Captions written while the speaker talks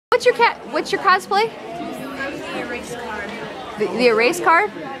what's your cosplay? The erase card. The erase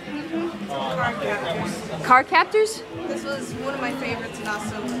card? Card captors. Card captors? This was one of my favorites and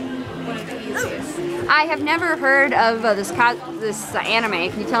also one of the easiest. I have never heard of this anime.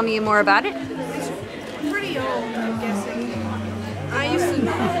 Can you tell me more about it? It's pretty old, I'm guessing. I used to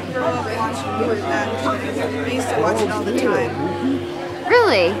grow up watching that. I used to watch it all the time.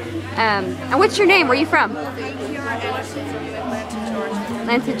 Really? And what's your name? Where are you from? I'm Miyah Sundermeyer from Atlanta, Georgia.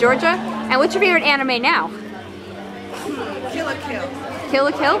 Atlanta, Georgia? And what's your favorite anime now? Kill la Kill. Kill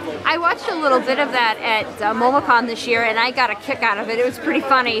la Kill? I watched a little bit of that at MomoCon this year and I got a kick out of it. It was pretty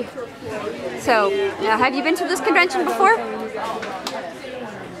funny. So, have you been to this convention before?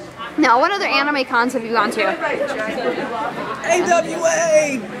 No, what other anime cons have you gone to?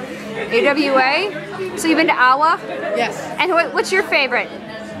 AWA! AWA? So you've been to AWA? Yes. And what's your favorite?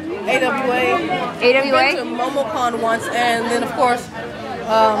 AWA. AWA? Been to MomoCon once, and then of course,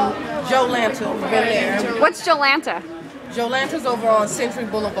 Joe Lanta. Been there. What's Jolanta? Joe Lanta's over on Century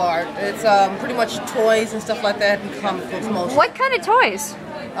Boulevard. It's pretty much toys and stuff like that, and comic books mostly. What kind of toys?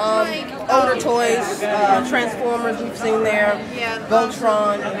 Older toys, Transformers we've seen there,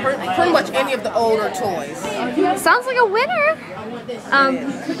 Voltron, pretty much any of the older toys. Sounds like a winner.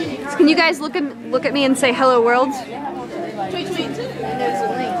 Can you guys look at me and say hello world? Tweet, tweet.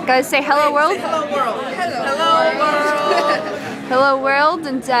 Guys, say hello world. Hello world. Hello world. Hello world,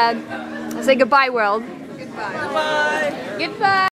 and say goodbye world. Goodbye. Bye. Goodbye.